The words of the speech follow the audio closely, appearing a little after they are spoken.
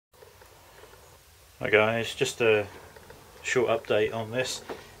Hi guys, just a short update on this.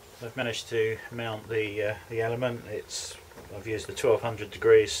 I've managed to mount the element. I've used the 1200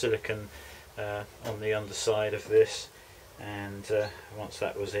 degrees silicon on the underside of this, and once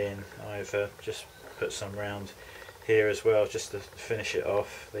that was in, I've just put some round here as well just to finish it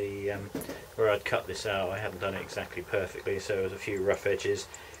off. Where I'd cut this out, I hadn't done it exactly perfectly, so there was a few rough edges,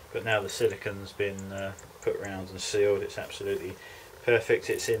 but now the silicon's been put round and sealed. It's absolutely perfect.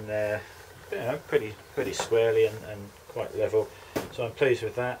 It's in there, you know, pretty squarely and quite level, so I'm pleased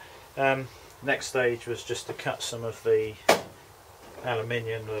with that. Next stage was just to cut some of the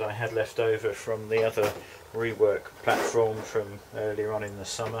aluminium that I had left over from the other rework platform from earlier on in the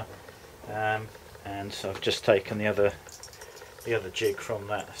summer, and so I've just taken the other jig from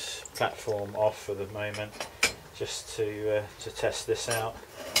that platform off for the moment, just to test this out.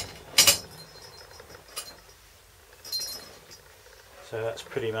 So that's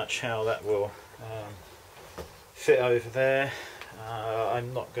pretty much how that will fit over there.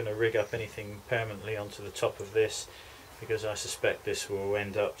 I'm not going to rig up anything permanently onto the top of this, because I suspect this will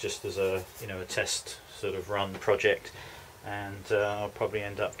end up just as a test sort of run project, and I'll probably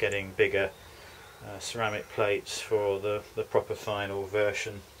end up getting bigger ceramic plates for the proper final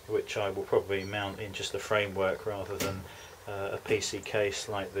version, which I will probably mount in just a framework rather than a PC case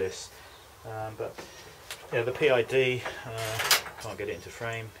like this. But yeah, the PID, can't get it into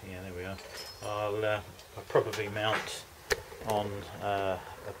frame. Yeah, there we are. I'll probably mount on a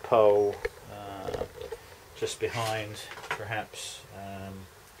pole just behind, perhaps.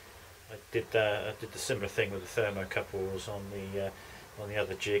 I did the similar thing with the thermocouples on the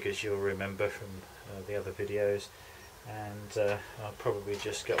other jig, as you'll remember from the other videos, and I'll probably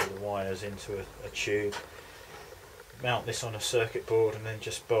just get all the wires into a tube, mount this on a circuit board, and then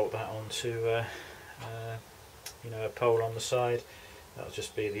just bolt that onto a pole on the side. That'll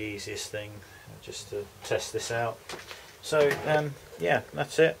just be the easiest thing, just to test this out. So yeah,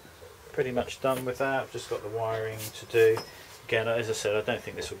 that's it. Pretty much done with that. I've just got the wiring to do. Again, as I said, I don't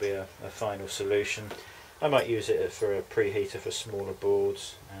think this will be a final solution. I might use it for a preheater for smaller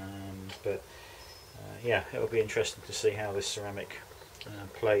boards, but yeah, it'll be interesting to see how this ceramic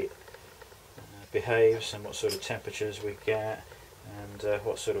plate behaves, and what sort of temperatures we get, and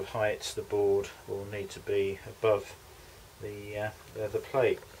what sort of heights the board will need to be above the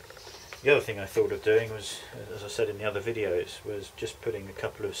plate. The other thing I thought of doing was, as I said in the other videos, was just putting a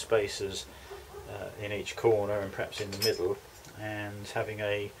couple of spacers in each corner and perhaps in the middle, and having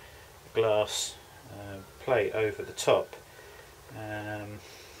a glass plate over the top. And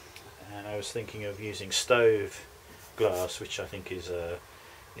I was thinking of using stove glass, which I think is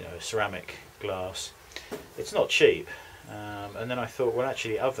ceramic glass. It's not cheap, and then I thought, well,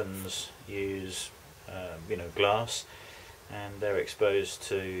 actually ovens use glass, and they're exposed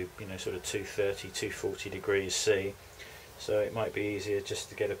to sort of 230, 240 degrees C, so it might be easier just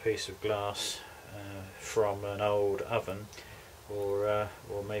to get a piece of glass from an old oven, or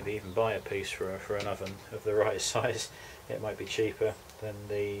maybe even buy a piece for an oven of the right size. It might be cheaper than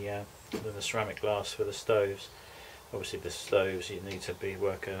the ceramic glass for the stoves. Obviously the stoves, you need to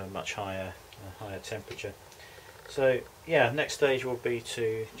work at a much higher temperature. So yeah, next stage will be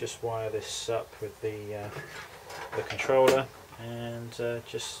to just wire this up with the controller, and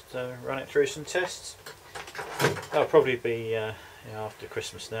just run it through some tests. That'll probably be after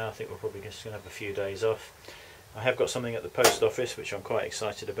Christmas now. I think we're probably just going to have a few days off. I have got something at the post office which I'm quite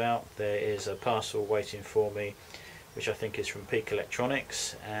excited about. There is a parcel waiting for me, which I think is from Peak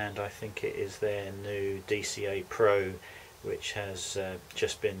Electronics, and I think it is their new DCA Pro, which has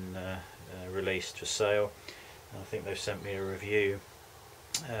just been released for sale. I think they've sent me a review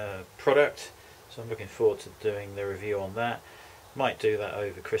product, so I'm looking forward to doing the review on that. Might do that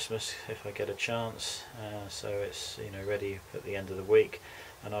over Christmas if I get a chance, so it's ready at the end of the week,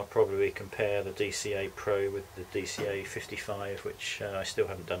 and I'll probably compare the DCA Pro with the DCA 55, which I still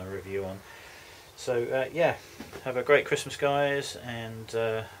haven't done a review on. So yeah, have a great Christmas guys, and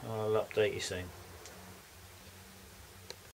I'll update you soon.